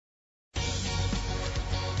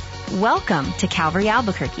Welcome to Calvary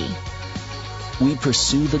Albuquerque. We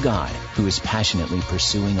pursue the God who is passionately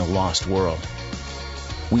pursuing a lost world.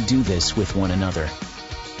 We do this with one another.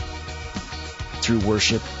 Through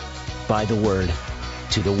worship, by the Word,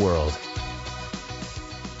 to the world.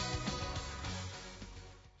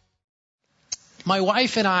 My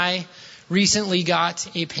wife and I recently got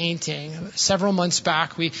a painting. Several months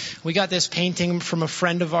back, we got this painting from a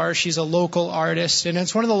friend of ours. She's a local artist, and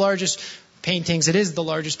it's one of the largest paintings. It is the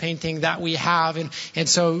largest painting that we have. And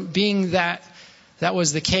so being that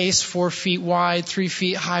was the case, 4 feet wide, 3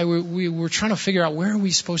 feet high, we were trying to figure out where are we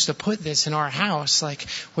supposed to put this in our house? Like,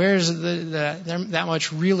 where's that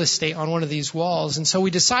much real estate on one of these walls? And so we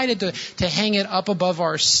decided to hang it up above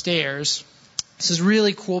our stairs. This is a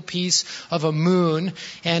really cool piece of a moon,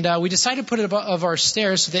 and we decided to put it above our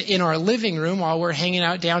stairs so that in our living room, while we're hanging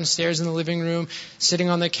out downstairs in the living room, sitting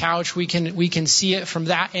on the couch, we can see it from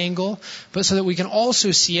that angle, but so that we can also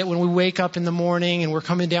see it when we wake up in the morning and we're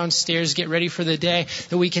coming downstairs, get ready for the day,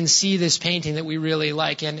 that we can see this painting that we really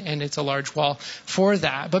like, and it's a large wall for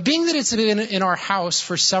that. But being that it's been in our house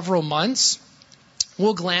for several months,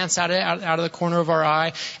 we'll glance at it out of the corner of our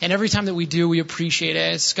eye, and every time that we do, we appreciate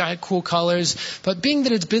it. It's got cool colors, but being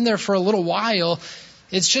that it's been there for a little while,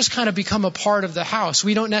 it's just kind of become a part of the house.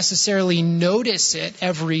 We don't necessarily notice it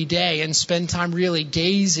every day and spend time really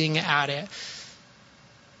gazing at it.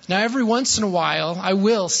 Now, every once in a while, I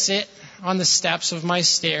will sit on the steps of my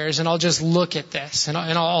stairs and I'll just look at this and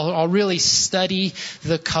I'll really study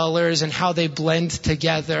the colors and how they blend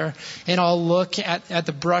together, and I'll look at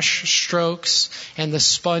the brush strokes and the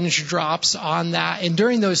sponge drops on that. And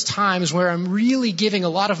during those times where I'm really giving a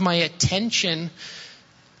lot of my attention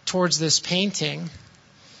towards this painting,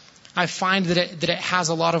 I find that it has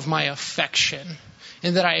a lot of my affection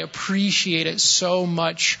and that I appreciate it so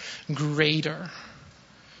much greater.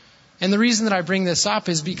 And the reason that I bring this up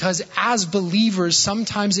is because as believers,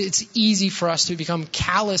 sometimes it's easy for us to become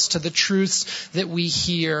callous to the truths that we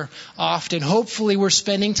hear often. Hopefully we're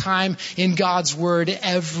spending time in God's Word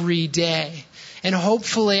every day. And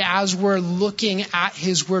hopefully as we're looking at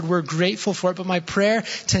His Word, we're grateful for it. But my prayer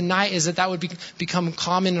tonight is that would become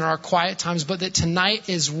common in our quiet times, but that tonight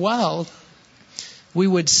as well, we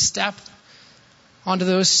would step onto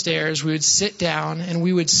those stairs, we would sit down and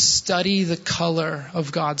we would study the color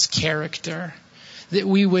of God's character, that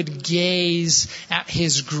we would gaze at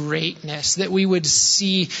His greatness, that we would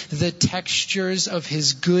see the textures of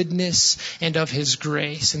His goodness and of His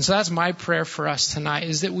grace. And so that's my prayer for us tonight,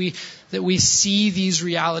 is that we see these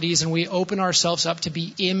realities and we open ourselves up to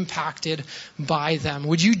be impacted by them.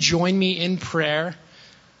 Would you join me in prayer,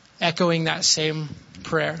 echoing that same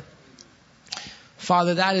prayer?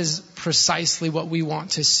 Father, that is precisely what we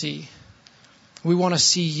want to see. We want to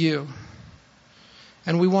see You.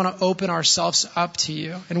 And we want to open ourselves up to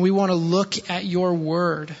You. And we want to look at Your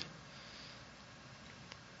Word.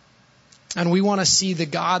 And we want to see the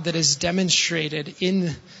God that is demonstrated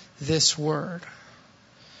in this Word.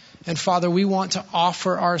 And Father, we want to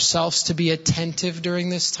offer ourselves to be attentive during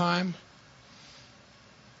this time.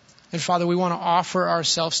 And Father, we want to offer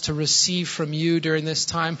ourselves to receive from You during this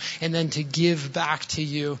time and then to give back to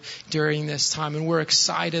You during this time. And we're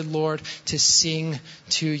excited, Lord, to sing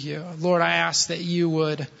to You. Lord, I ask that You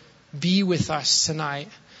would be with us tonight,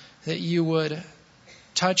 that You would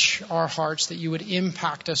touch our hearts, that You would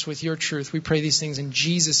impact us with Your truth. We pray these things in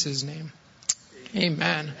Jesus' name.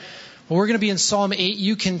 Amen. Well, we're going to be in Psalm 8.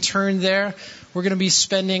 You can turn there. We're going to be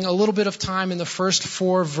spending a little bit of time in the first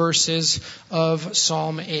 4 verses of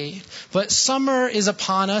Psalm 8. But summer is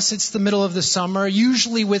upon us. It's the middle of the summer.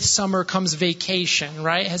 Usually with summer comes vacation,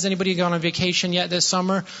 right? Has anybody gone on vacation yet this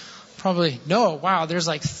summer? Probably no. Wow, there's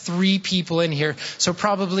like 3 people in here. So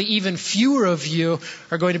probably even fewer of you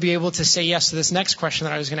are going to be able to say yes to this next question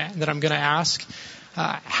that I'm going to ask.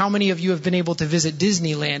 How many of you have been able to visit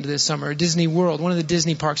Disneyland this summer, Disney World, one of the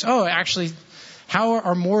Disney parks? Oh, actually, how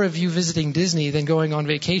are more of you visiting Disney than going on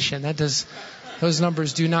vacation? Those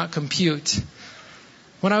numbers do not compute.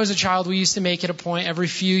 When I was a child, we used to make it a point every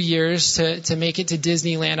few years to make it to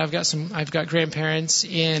Disneyland. I've got grandparents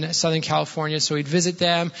in Southern California, so we'd visit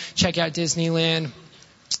them, check out Disneyland.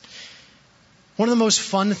 One of the most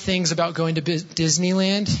fun things about going to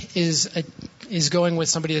Disneyland is going with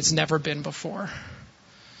somebody that's never been before.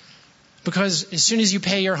 Because as soon as you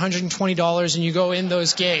pay your $120 and you go in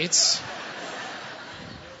those gates,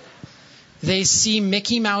 they see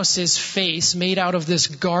Mickey Mouse's face made out of this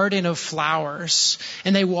garden of flowers.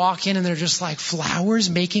 And they walk in and they're just like,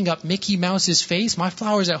 flowers making up Mickey Mouse's face? My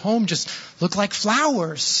flowers at home just look like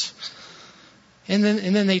flowers. And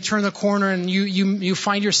then they turn the corner and you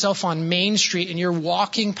find yourself on Main Street and you're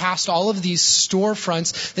walking past all of these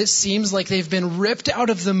storefronts that seems like they've been ripped out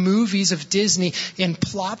of the movies of Disney and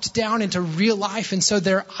plopped down into real life. And so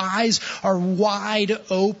their eyes are wide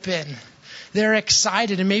open. They're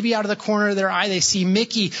excited, and maybe out of the corner of their eye they see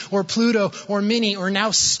Mickey or Pluto or Minnie or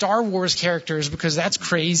now Star Wars characters, because that's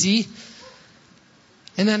crazy.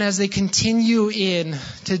 And then as they continue in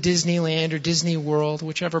to Disneyland or Disney World,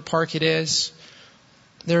 whichever park it is,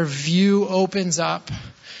 their view opens up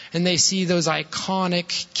and they see those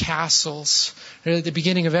iconic castles. They're at the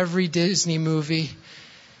beginning of every Disney movie.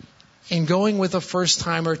 And going with a first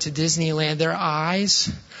timer to Disneyland, their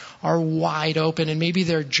eyes are wide open and maybe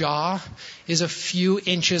their jaw is a few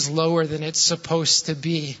inches lower than it's supposed to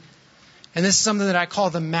be. And this is something that I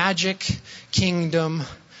call the Magic Kingdom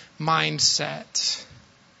mindset.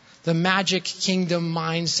 The Magic Kingdom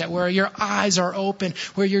mindset, where your eyes are open,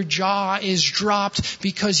 where your jaw is dropped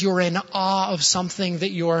because you're in awe of something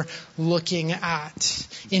that you're looking at.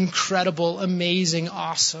 Incredible, amazing,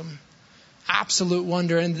 awesome, absolute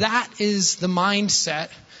wonder. And that is the mindset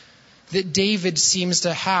that David seems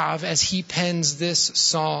to have as he pens this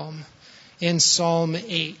psalm in Psalm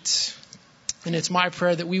 8. And it's my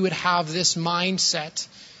prayer that we would have this mindset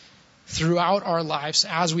throughout our lives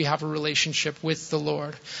as we have a relationship with the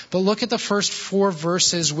Lord. But look at the first 4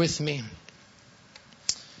 verses with me.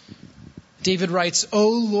 David writes, O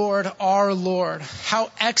Lord, our Lord,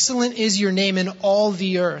 how excellent is your name in all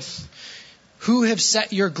the earth. Who have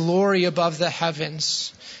set your glory above the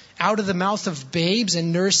heavens? Out of the mouth of babes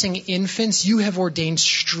and nursing infants, you have ordained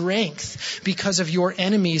strength because of your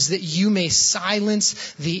enemies, that you may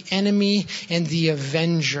silence the enemy and the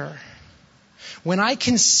avenger. When I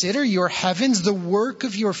consider your heavens, the work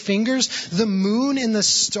of your fingers, the moon and the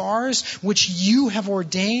stars, which you have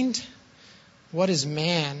ordained, what is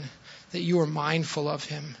man that you are mindful of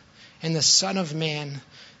him, and the Son of Man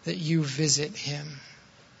that you visit him?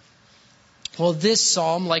 Well, this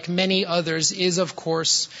psalm, like many others, is, of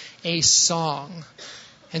course, a song.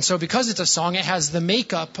 And so because it's a song, it has the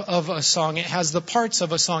makeup of a song. It has the parts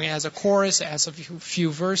of a song. It has a chorus. It has a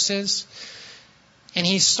few verses. And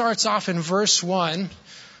he starts off in verse 1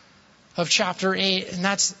 of chapter 8, and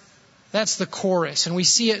that's the chorus. And we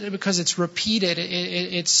see it because it's repeated.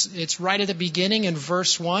 It's right at the beginning in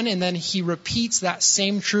verse 1, and then he repeats that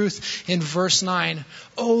same truth in verse 9.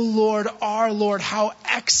 O Lord, our Lord, how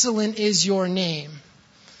excellent is your name.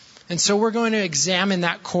 And so we're going to examine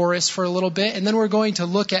that chorus for a little bit, and then we're going to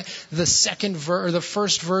look at the the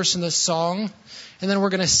first verse in the song, and then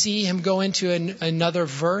we're going to see him go into another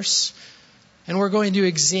verse. And we're going to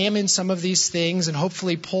examine some of these things and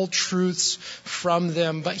hopefully pull truths from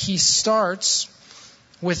them. But he starts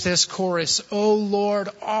with this chorus, O Lord,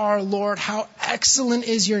 our Lord, how excellent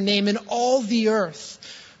is your name in all the earth,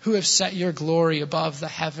 who have set your glory above the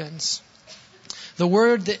heavens. The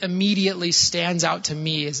word that immediately stands out to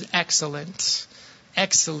me is excellent.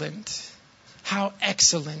 Excellent. How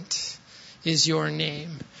excellent is your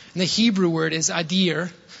name. And the Hebrew word is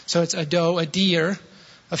adir. So it's ado, adir.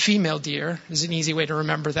 A female deer is an easy way to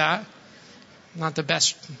remember that. Not the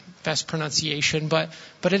best pronunciation, but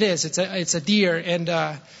it is. It's a deer. And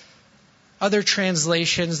other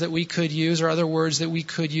translations that we could use, or other words that we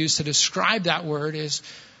could use to describe that word, is,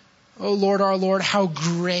 O Lord, our Lord, how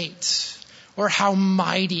great, or how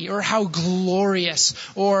mighty, or how glorious,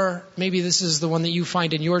 or maybe this is the one that you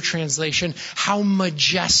find in your translation, how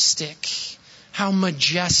majestic. How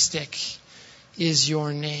majestic is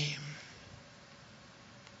your name.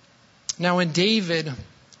 Now, when David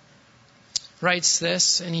writes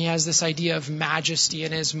this, and he has this idea of majesty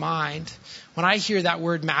in his mind, when I hear that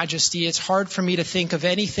word majesty, it's hard for me to think of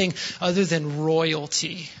anything other than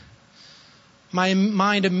royalty. My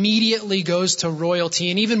mind immediately goes to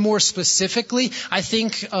royalty, and even more specifically, I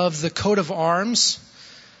think of the coat of arms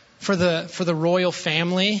for the royal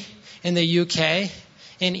family in the UK.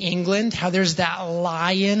 In England, how there's that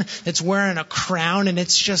lion that's wearing a crown, and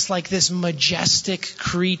it's just like this majestic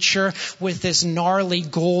creature with this gnarly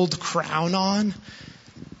gold crown on.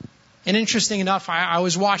 And interesting enough, I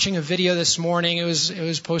was watching a video this morning. It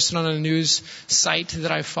was posted on a news site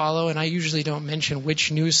that I follow, and I usually don't mention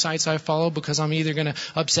which news sites I follow because I'm either going to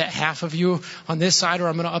upset half of you on this side or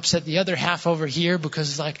I'm going to upset the other half over here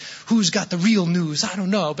because it's like, who's got the real news? I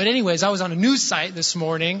don't know. But anyways, I was on a news site this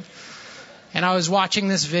morning. And I was watching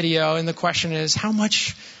this video, and the question is, how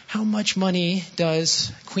much how much money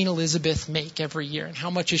does Queen Elizabeth make every year, and how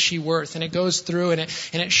much is she worth? And it goes through and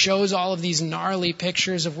it shows all of these gnarly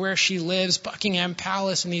pictures of where she lives, Buckingham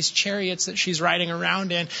Palace, and these chariots that she's riding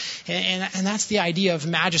around in. And that's the idea of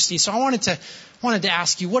majesty. So I wanted to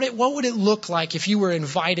ask you, what would it look like if you were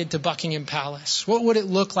invited to Buckingham Palace? What would it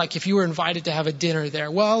look like if you were invited to have a dinner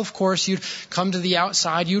there? Well, of course, you'd come to the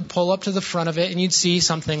outside, you'd pull up to the front of it, and you'd see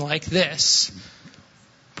something like this.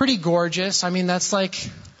 Pretty gorgeous. I mean, that's like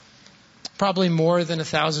probably more than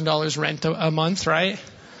 $1,000 rent a month, right?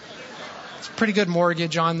 It's a pretty good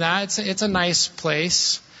mortgage on that. It's a nice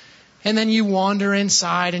place. And then you wander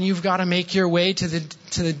inside, and you've got to make your way to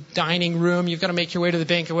the dining room. You've got to make your way to the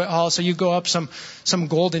banquet hall. So you go up some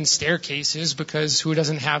golden staircases, because who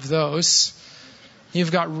doesn't have those?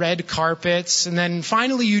 You've got red carpets, and then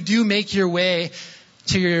finally you do make your way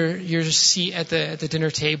to your seat at the dinner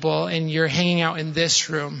table, and you're hanging out in this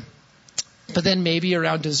room. But then maybe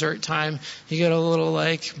around dessert time, you get a little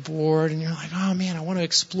bored, and you're like, oh man, I want to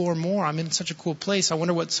explore more. I'm in such a cool place. I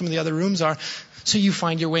wonder what some of the other rooms are. So you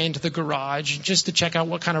find your way into the garage just to check out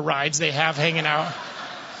what kind of rides they have hanging out.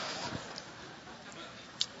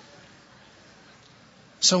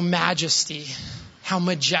 So majesty, how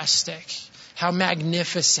majestic, how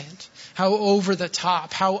magnificent, how over the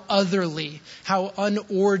top, how otherly, how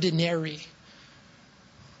unordinary.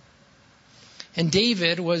 And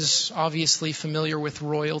David was obviously familiar with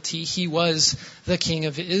royalty. He was the king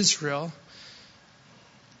of Israel.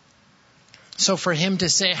 So for him to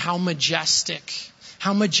say how majestic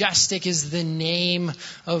is the name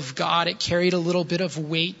of God, it carried a little bit of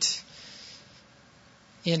weight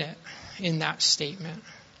in it, in that statement.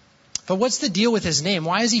 But what's the deal with his name?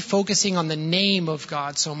 Why is he focusing on the name of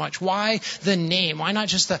God so much? Why the name? Why not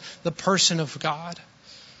just the person of God?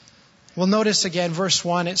 Well, notice again, verse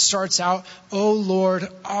 1, it starts out, O Lord,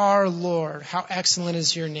 our Lord, how excellent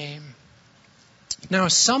is your name. Now,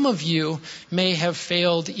 some of you may have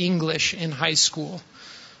failed English in high school,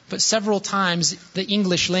 but several times the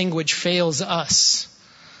English language fails us.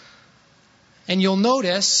 And you'll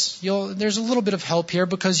notice, there's a little bit of help here,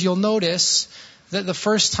 because you'll notice that the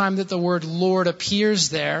first time that the word Lord appears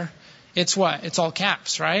there, it's what? It's all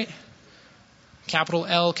caps, right? Capital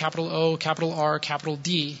L, capital O, capital R, capital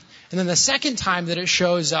D. And then the second time that it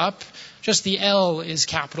shows up, just the L is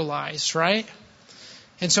capitalized, right?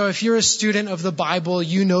 And so if you're a student of the Bible,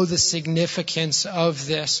 you know the significance of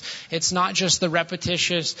this. It's not just a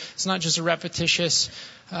repetitious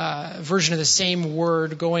version of the same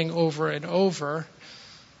word going over and over.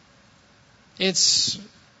 It's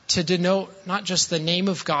to denote not just the name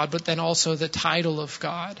of God, but then also the title of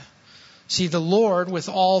God. See, the Lord, with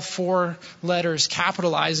all four letters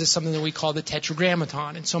capitalized, is something that we call the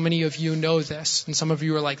Tetragrammaton. And so many of you know this. And some of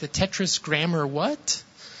you are like, the Tetris grammar, what?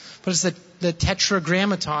 But it's the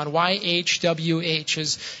Tetragrammaton. YHWH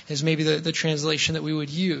is maybe the translation that we would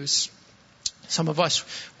use. Some of us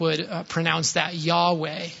would pronounce that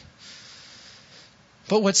Yahweh.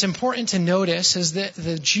 But what's important to notice is that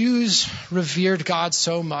the Jews revered God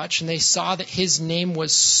so much, and they saw that his name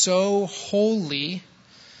was so holy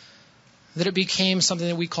that it became something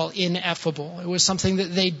that we call ineffable. It was something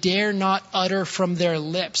that they dare not utter from their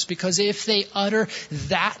lips, because if they utter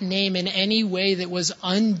that name in any way that was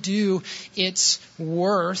undue its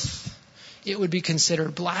worth, it would be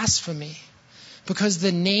considered blasphemy. Because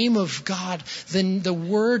the name of God, the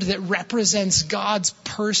word that represents God's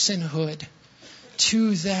personhood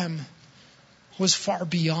to them, was far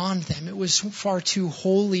beyond them. It was far too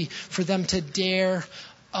holy for them to dare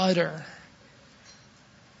utter.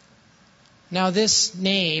 Now, this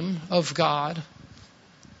name of God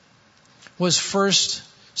was first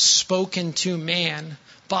spoken to man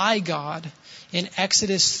by God in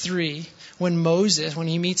Exodus 3 when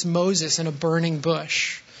he meets Moses in a burning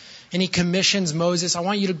bush. And he commissions Moses, I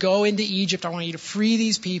want you to go into Egypt. I want you to free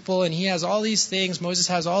these people. And he has all these things. Moses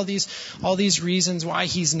has all these reasons why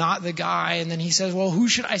he's not the guy. And then he says, well, who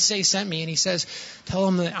should I say sent me? And he says, tell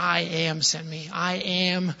him that I am sent me. I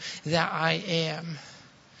am that I am.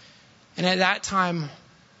 And at that time,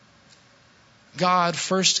 God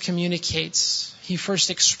first communicates. He first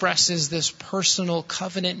expresses this personal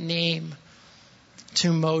covenant name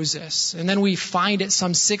to Moses. And then we find it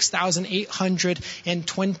some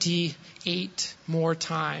 6,828 more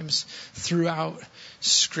times throughout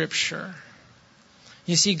Scripture.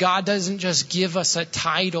 You see, God doesn't just give us a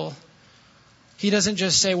title. He doesn't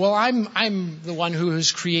just say, well, I'm the one who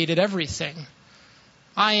has created everything.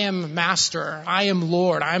 I am Master. I am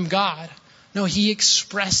Lord. I am God. No, he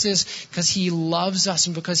expresses, because he loves us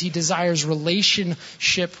and because he desires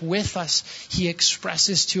relationship with us, he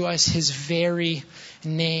expresses to us his very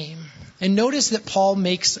name. And notice that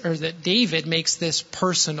that David makes this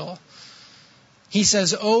personal. He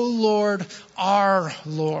says, "O Lord, our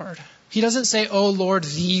Lord." He doesn't say, "O Lord,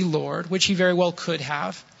 the Lord," which he very well could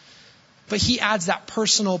have. But he adds that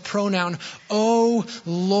personal pronoun, "O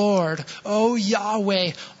Lord, O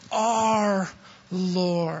Yahweh, our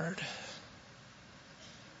Lord."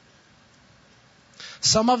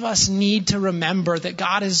 Some of us need to remember that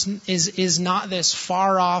God is not this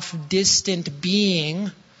far off, distant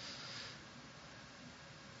being,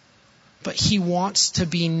 but he wants to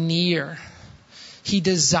be near. He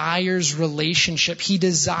desires relationship. He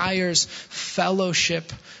desires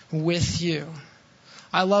fellowship with you.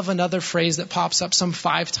 I love another phrase that pops up some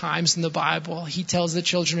 5 times in the Bible. He tells the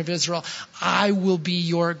children of Israel, "I will be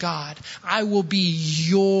your God. I will be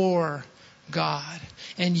your God.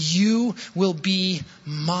 And you will be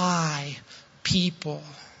my people."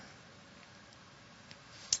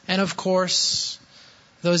 And of course,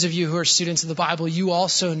 those of you who are students of the Bible, you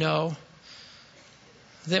also know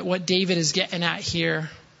that what David is getting at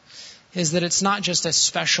here is that it's not just a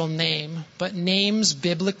special name, but names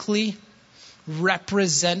biblically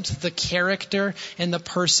represent the character and the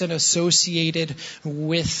person associated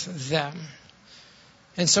with them.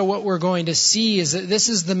 And so what we're going to see is that this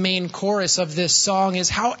is the main chorus of this song, is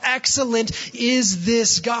how excellent is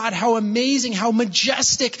this God? How amazing, how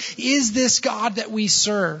majestic is this God that we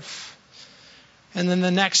serve? And then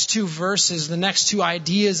the next 2 verses, the next 2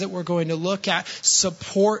 ideas that we're going to look at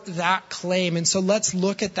support that claim. And so let's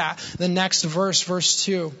look at that. The next verse, verse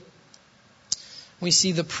 2. We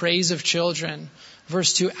see the praise of children.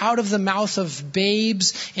 Verse 2, "Out of the mouth of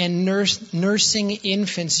babes and nursing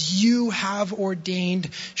infants, you have ordained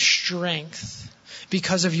strength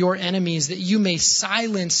because of your enemies, that you may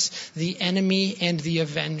silence the enemy and the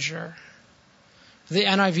avenger." The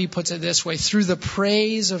NIV puts it this way: "Through the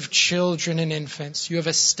praise of children and infants, you have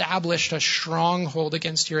established a stronghold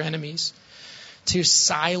against your enemies to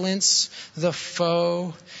silence the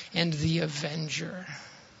foe and the avenger."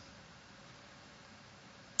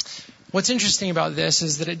 What's interesting about this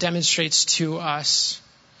is that it demonstrates to us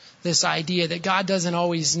this idea that God doesn't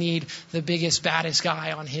always need the biggest, baddest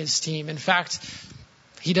guy on his team. In fact,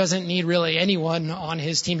 he doesn't need really anyone on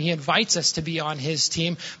his team. He invites us to be on his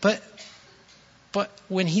team. But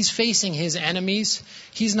when he's facing his enemies,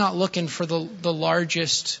 he's not looking for the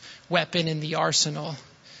largest weapon in the arsenal.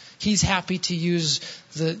 He's happy to use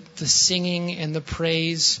the singing and the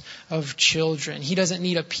praise of children. He doesn't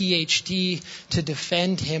need a PhD to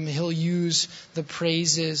defend him. He'll use the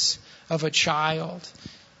praises of a child.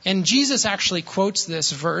 And Jesus actually quotes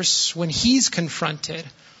this verse when he's confronted.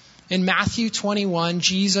 In Matthew 21,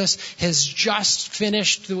 Jesus has just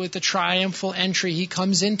finished with the triumphal entry. He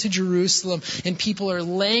comes into Jerusalem and people are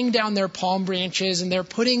laying down their palm branches and they're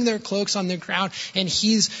putting their cloaks on the ground. And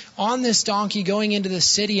he's on this donkey going into the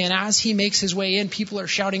city. And as he makes his way in, people are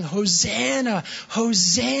shouting, "Hosanna,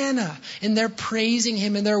 Hosanna." And they're praising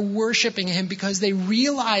him and they're worshiping him because they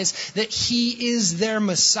realize that he is their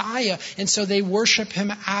Messiah. And so they worship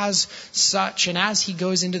him as such. And as he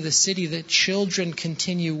goes into the city, the children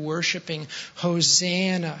continue worshiping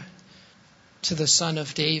Hosanna to the Son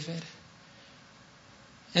of David.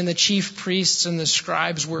 And the chief priests and the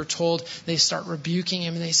scribes, were told, they start rebuking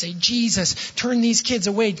him and they say, "Jesus, turn these kids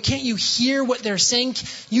away. Can't you hear what they're saying?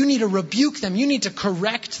 You need to rebuke them. You need to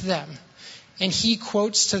correct them." And he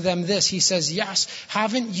quotes to them this. He says, "Yes,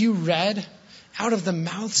 haven't you read? Out of the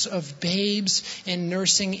mouths of babes and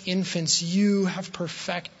nursing infants, you have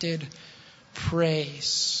perfected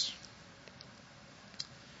praise."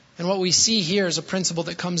 And what we see here is a principle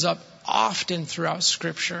that comes up often throughout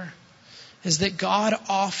Scripture, is that God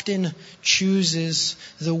often chooses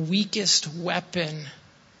the weakest weapon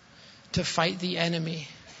to fight the enemy.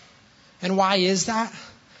 And why is that?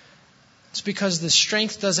 It's because the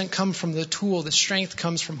strength doesn't come from the tool. The strength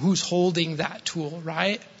comes from who's holding that tool,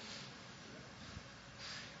 right?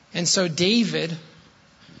 And so David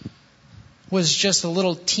was just a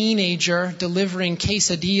little teenager delivering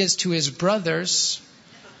quesadillas to his brothers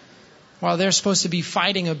while they're supposed to be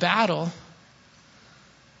fighting a battle.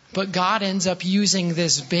 But God ends up using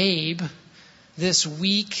this babe, this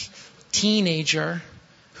weak teenager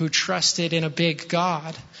who trusted in a big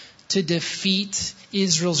God, to defeat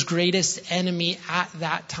Israel's greatest enemy at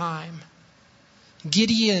that time.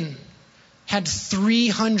 Gideon had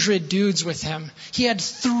 300 dudes with him. He had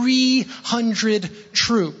 300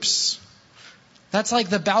 troops. That's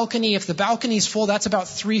like the balcony. If the balcony's full, that's about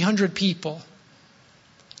 300 people.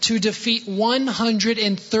 to defeat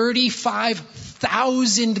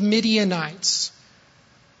 135,000 Midianites.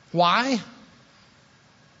 Why?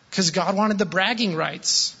 Because God wanted the bragging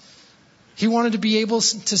rights. He wanted to be able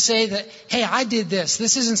to say that, hey, I did this.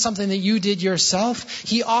 This isn't something that you did yourself.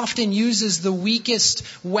 He often uses the weakest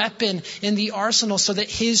weapon in the arsenal so that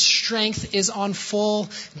his strength is on full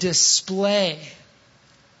display.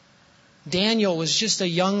 Daniel was just a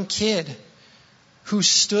young kid who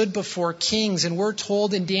stood before kings. And we're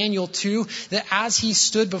told in Daniel 2 that as he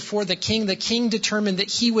stood before the king determined that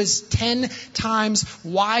he was 10 times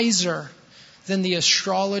wiser than the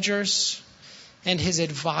astrologers and his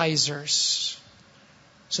advisors.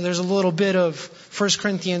 So there's a little bit of 1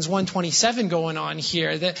 Corinthians 1:27 going on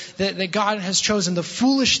here, that God has chosen the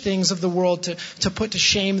foolish things of the world to put to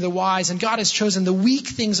shame the wise, and God has chosen the weak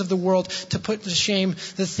things of the world to put to shame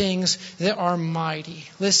the things that are mighty.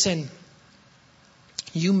 Listen,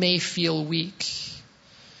 you may feel weak.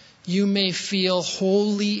 You may feel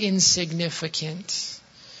wholly insignificant.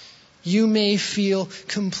 You may feel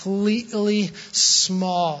completely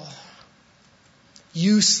small,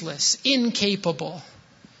 useless, incapable.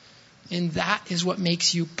 And that is what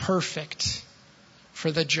makes you perfect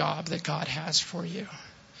for the job that God has for you.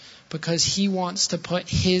 Because He wants to put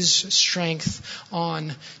His strength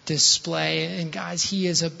on display. And guys, He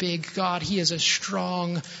is a big God. He is a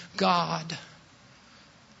strong God.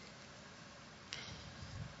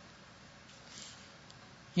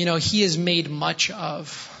 You know, He is made much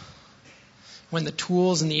of when the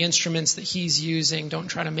tools and the instruments that He's using don't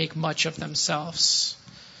try to make much of themselves.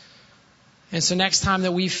 And so next time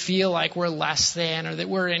that we feel like we're less than or that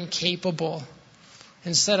we're incapable,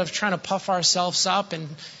 instead of trying to puff ourselves up and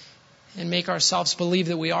make ourselves believe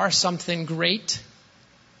that we are something great,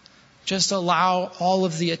 just allow all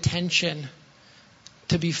of the attention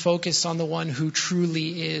to be focused on the one who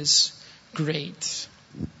truly is great.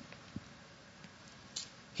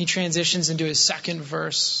 He transitions into his second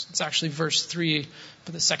verse. It's actually verse 3,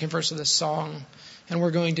 but the second verse of the song. And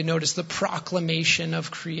we're going to notice the proclamation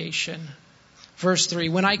of creation. Verse 3,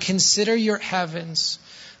 when I consider your heavens,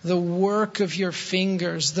 the work of your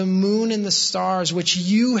fingers, the moon and the stars, which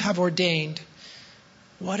you have ordained,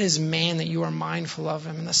 what is man that you are mindful of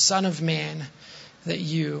him, and the Son of Man that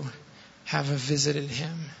you have visited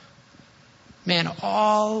him? Man,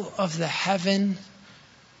 all of the heavens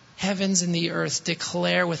and the earth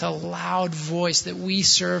declare with a loud voice that we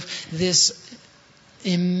serve this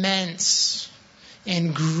immense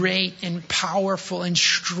and great and powerful and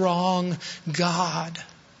strong God.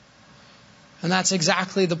 And that's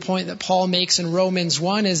exactly the point that Paul makes in Romans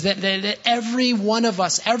 1, is that every one of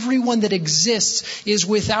us, everyone that exists, is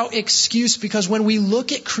without excuse, because when we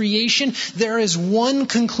look at creation, there is one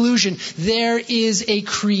conclusion. There is a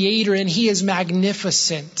creator, and He is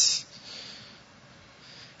magnificent.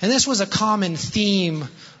 And this was a common theme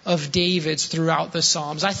of David's throughout the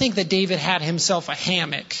Psalms. I think that David had himself a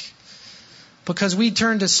hammock, because we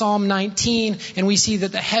turn to Psalm 19 and we see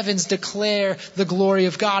that the heavens declare the glory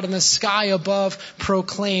of God and the sky above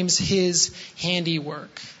proclaims His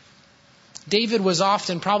handiwork. David was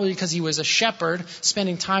often, probably because he was a shepherd,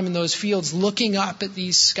 spending time in those fields looking up at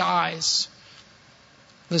these skies.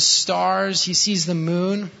 The stars, he sees the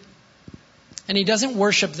moon. And he doesn't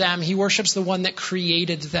worship them, he worships the one that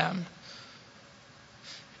created them.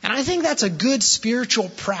 And I think that's a good spiritual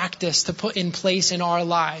practice to put in place in our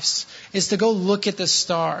lives, is to go look at the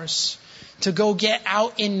stars, to go get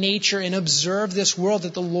out in nature and observe this world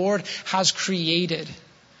that the Lord has created.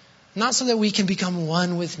 Not so that we can become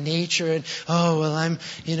one with nature and,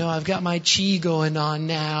 I've got my chi going on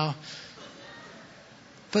now.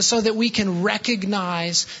 But so that we can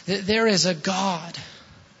recognize that there is a God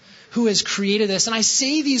who has created this. And I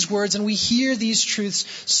say these words and we hear these truths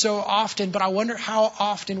so often, but I wonder how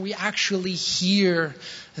often we actually hear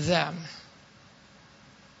them.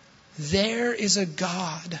 There is a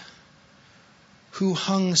God who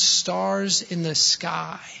hung stars in the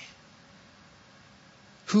sky,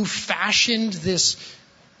 who fashioned this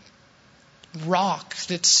rock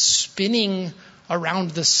that's spinning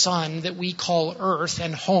around the sun that we call Earth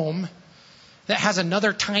and home, that has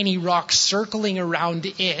another tiny rock circling around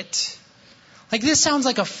it. Like, this sounds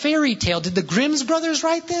like a fairy tale. Did the Grimm's brothers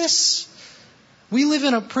write this? We live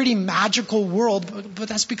in a pretty magical world, but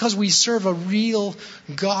that's because we serve a real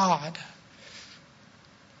God.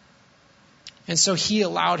 And so He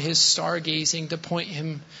allowed His stargazing to point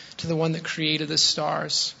him to the one that created the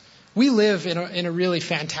stars. We live in a really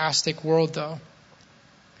fantastic world, though.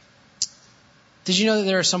 Did you know that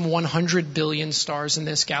there are some 100 billion stars in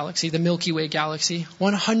this galaxy, the Milky Way galaxy?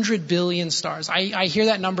 100 billion stars. I hear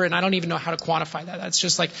that number and I don't even know how to quantify that. That's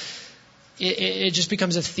just like it just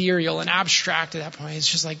becomes ethereal and abstract at that point. It's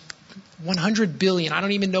just like 100 billion. I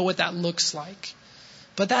don't even know what that looks like.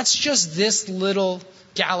 But that's just this little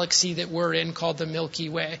galaxy that we're in called the Milky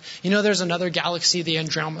Way. You know, there's another galaxy, the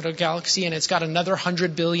Andromeda Galaxy, and it's got another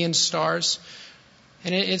 100 billion stars.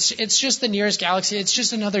 And it's just the nearest galaxy. It's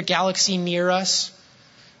just another galaxy near us.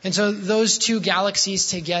 And so those two galaxies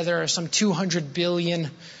together are some 200 billion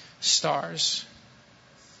stars.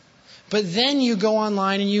 But then you go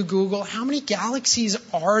online and you Google, how many galaxies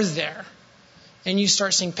are there? And you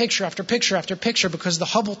start seeing picture after picture after picture because the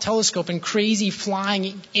Hubble telescope and crazy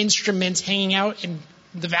flying instruments hanging out in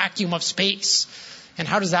the vacuum of space. And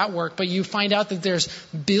how does that work? But you find out that there's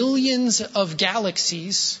billions of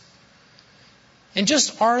galaxies. And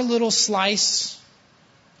just our little slice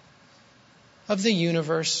of the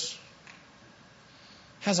universe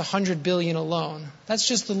has 100 billion alone. That's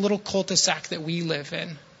just the little cul-de-sac that we live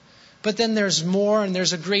in. But then there's more, and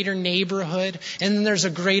there's a greater neighborhood, and then there's a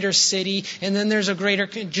greater city, and then there's a greater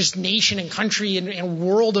just nation and country and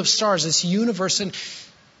world of stars, this universe.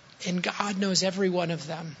 And God knows every one of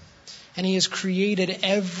them. And He has created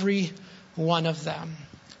every one of them.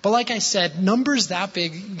 But like I said, numbers that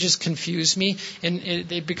big just confuse me, and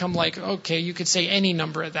they become like, okay, you could say any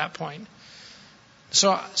number at that point.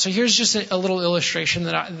 So here's just a little illustration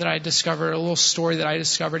that I discovered, a little story that I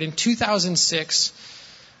discovered. In 2006,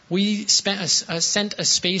 we sent a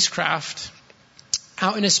spacecraft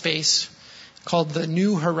out into space called the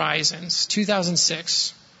New Horizons,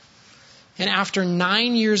 2006. And after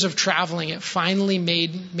 9 years of traveling, it finally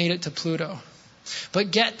made it to Pluto.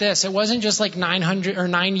 But get this, it wasn't just like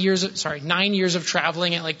 9 years of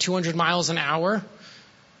traveling at like 200 miles an hour,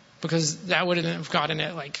 because that wouldn't have gotten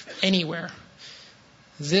it like anywhere.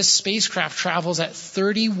 This spacecraft travels at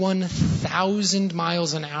 31,000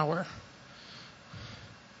 miles an hour.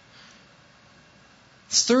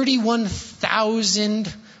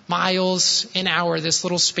 31,000 miles an hour this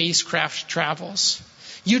little spacecraft travels.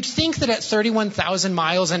 You'd think that at 31,000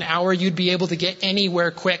 miles an hour you'd be able to get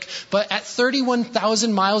anywhere quick, but at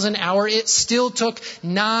 31,000 miles an hour it still took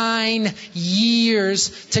 9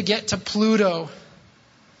 years to get to Pluto,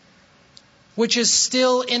 which is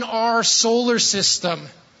still in our solar system.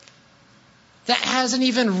 That hasn't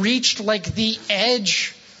even reached like the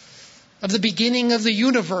edge of the beginning of the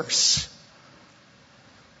universe.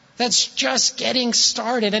 That's just getting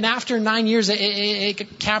started. And after 9 years,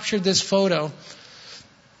 it captured this photo.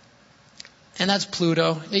 And that's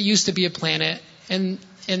Pluto. It used to be a planet. And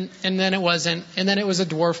then it wasn't. And then it was a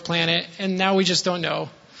dwarf planet. And now we just don't know.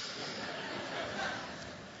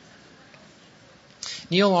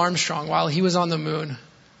 Neil Armstrong, while he was on the moon,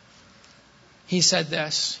 he said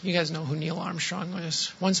this. You guys know who Neil Armstrong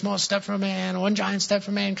was. One small step for man, one giant step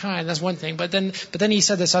for mankind. That's one thing. But then he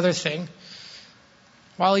said this other thing.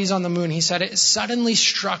 While he's on the moon, he said, it suddenly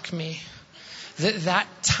struck me that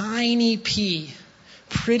tiny pea,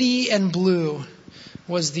 pretty and blue,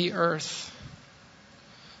 was the earth.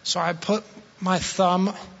 So I put up my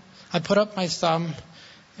thumb,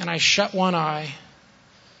 and I shut one eye,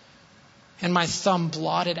 and my thumb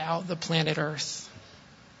blotted out the planet Earth.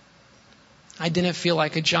 I didn't feel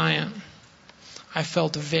like a giant. I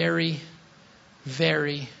felt very,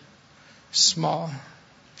 very small.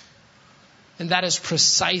 And that is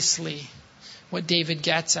precisely what David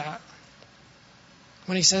gets at.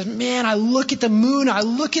 When he says, man, I look at the moon, I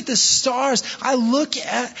look at the stars, I look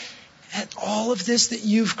at all of this that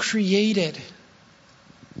you've created.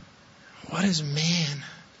 What is man?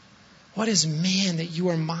 What is man that you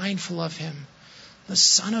are mindful of him? The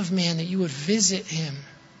Son of Man, that you would visit him.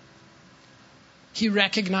 He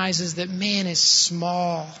recognizes that man is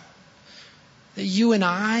small. That you and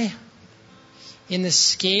I, in the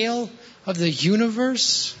scale of the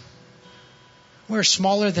universe, we're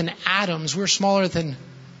smaller than atoms. We're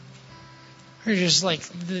just like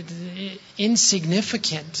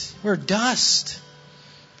insignificant. We're dust.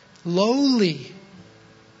 Lowly.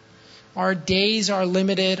 Our days are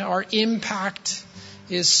limited. Our impact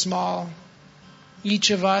is small.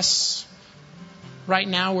 Each of us, right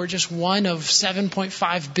now, we're just one of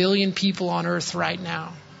 7.5 billion people on earth right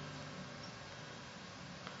now.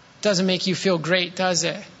 Doesn't make you feel great, does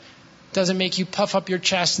it? Doesn't make you puff up your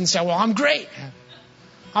chest and say, well, I'm great.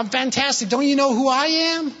 I'm fantastic. Don't you know who I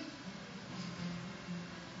am?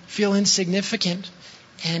 Feel insignificant.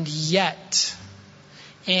 And yet,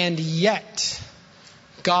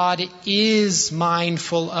 God is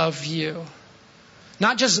mindful of you.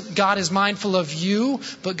 Not just God is mindful of you,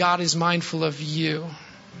 but God is mindful of you.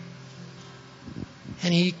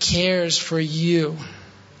 And He cares for you.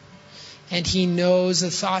 And He knows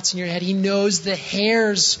the thoughts in your head. He knows the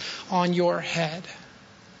hairs on your head.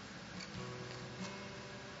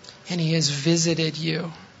 and He has visited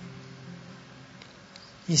you.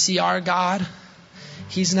 You see, our God,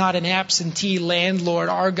 He's not an absentee landlord.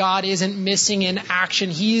 Our God isn't missing in action.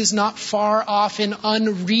 He is not far off and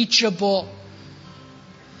unreachable.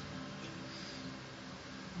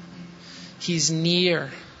 He's near.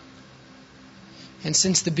 And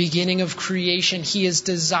since the beginning of creation, He has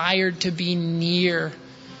desired to be near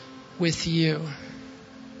with you.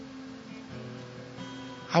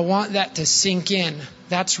 I want that to sink in.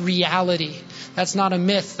 That's reality. That's not a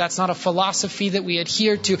myth. That's not a philosophy that we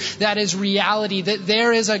adhere to. That is reality, that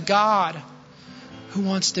there is a God who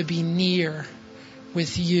wants to be near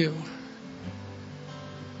with you.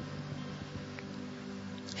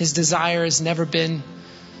 His desire has never been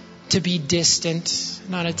to be distant,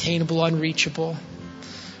 unattainable, unreachable.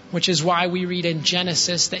 Which is why we read in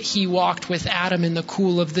Genesis that He walked with Adam in the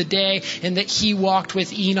cool of the day, and that He walked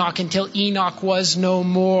with Enoch until Enoch was no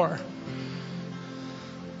more.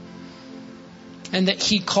 And that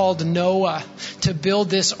He called Noah to build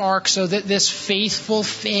this ark so that this faithful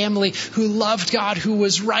family who loved God, who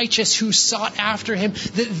was righteous, who sought after Him,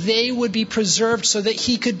 that they would be preserved so that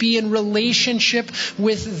He could be in relationship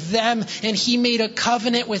with them. And He made a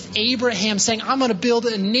covenant with Abraham saying, I'm going to build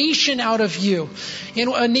a nation out of you.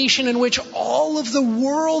 A nation in which all of the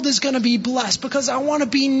world is going to be blessed, because I want to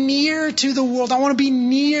be near to the world. I want to be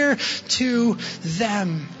near to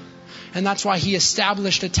them. And that's why He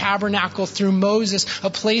established a tabernacle through Moses, a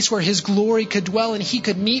place where His glory could dwell and He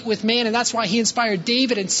could meet with man. And that's why He inspired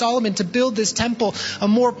David and Solomon to build this temple, a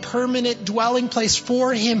more permanent dwelling place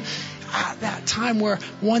for Him at that time, where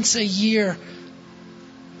once a year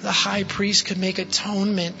the high priest could make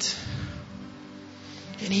atonement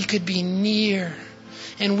and he could be near.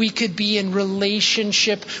 And we could be in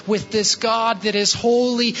relationship with this God that is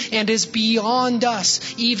holy and is beyond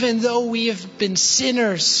us, even though we have been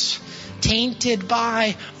sinners, tainted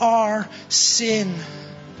by our sin.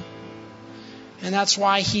 And that's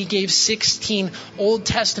why He gave 16 Old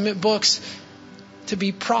Testament books to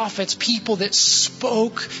be prophets, people that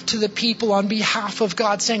spoke to the people on behalf of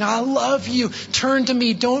God, saying, I love you, turn to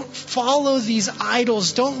me, don't follow these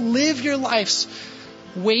idols, don't live your lives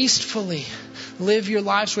wastefully. Live your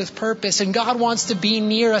lives with purpose. And God wants to be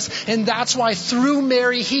near us. And that's why through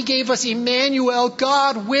Mary, He gave us Emmanuel,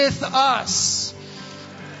 God with us.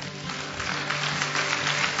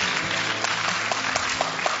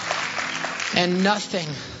 And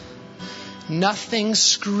nothing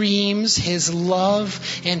screams His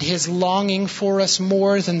love and His longing for us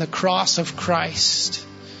more than the cross of Christ.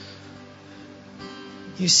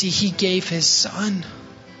 You see, He gave His Son.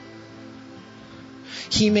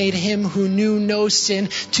 He made Him who knew no sin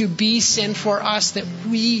to be sin for us, that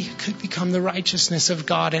we could become the righteousness of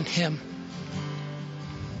God in Him.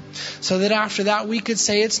 So that after that we could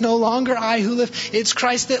say, it's no longer I who live, it's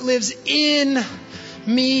Christ that lives in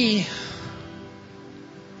me.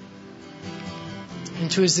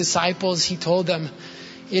 And to His disciples He told them,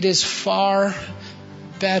 it is far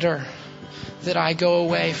better that I go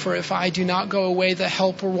away, for if I do not go away, the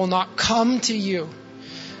Helper will not come to you.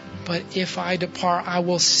 But if I depart, I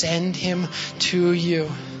will send Him to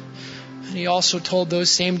you. And He also told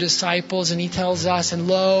those same disciples, and He tells us, and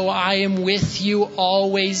lo, I am with you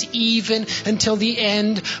always, even until the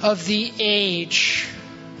end of the age.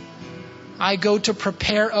 I go to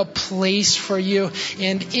prepare a place for you.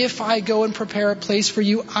 And if I go and prepare a place for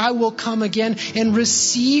you, I will come again and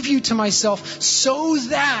receive you to myself, so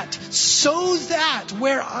that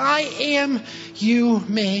where I am, you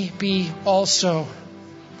may be also.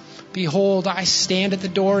 Behold, I stand at the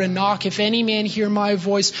door and knock. If any man hear my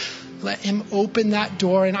voice, let him open that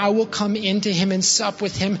door, and I will come into him and sup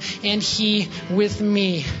with him, and he with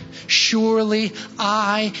me. Surely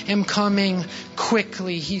I am coming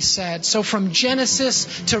quickly, He said. So from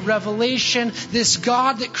Genesis to Revelation, this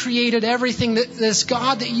God that created everything, this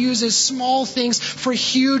God that uses small things for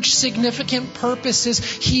huge, significant purposes,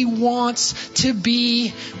 He wants to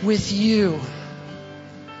be with you.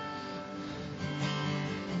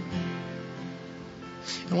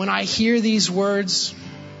 And when I hear these words,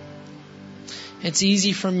 it's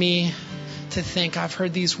easy for me to think, I've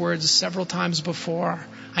heard these words several times before.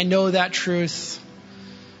 I know that truth.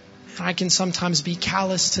 And I can sometimes be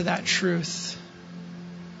callous to that truth.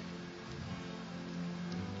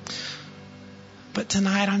 But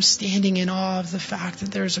tonight I'm standing in awe of the fact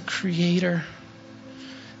that there's a Creator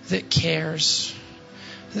that cares.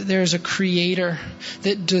 That there's a Creator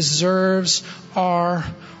that deserves our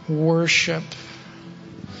worship.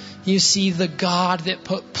 You see, the God that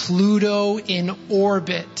put Pluto in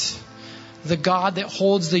orbit, the God that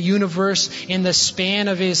holds the universe in the span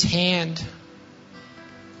of His hand,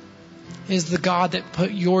 is the God that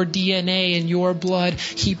put your DNA in your blood.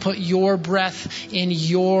 He put your breath in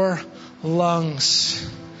your lungs.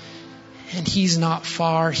 And He's not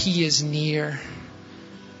far, He is near.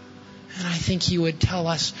 And I think He would tell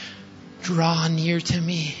us, draw near to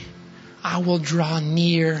me. I will draw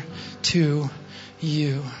near to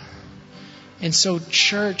you. And so,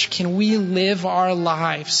 church, can we live our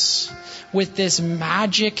lives with this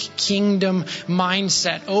magic kingdom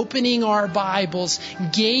mindset, opening our Bibles,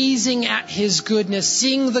 gazing at His goodness,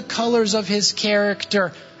 seeing the colors of His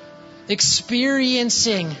character,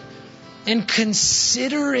 experiencing and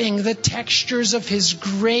considering the textures of His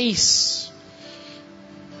grace,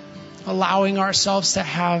 allowing ourselves to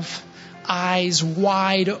have eyes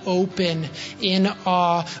wide open in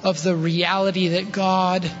awe of the reality that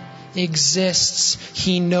God exists.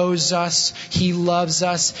 He knows us, He loves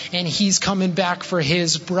us, and He's coming back for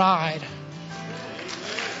His bride.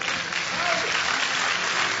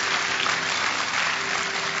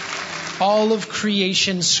 All of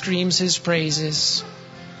creation screams His praises.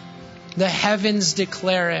 The heavens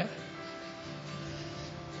declare it.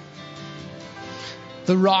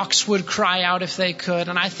 The rocks would cry out if they could.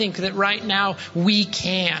 And I think that right now we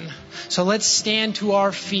can. So let's stand to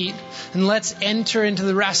our feet and let's enter into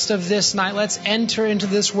the rest of this night. Let's enter into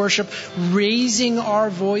this worship, raising our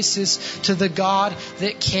voices to the God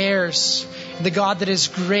that cares, the God that is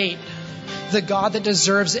great, the God that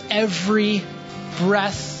deserves every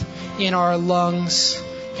breath in our lungs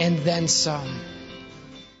and then some.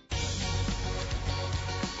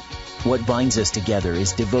 What binds us together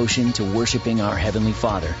is devotion to worshiping our Heavenly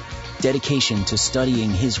Father, dedication to studying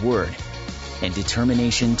His Word, and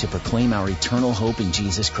determination to proclaim our eternal hope in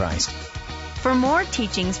Jesus Christ. For more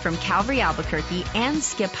teachings from Calvary Albuquerque and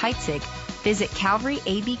Skip Heitzig, visit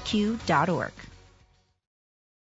calvaryabq.org.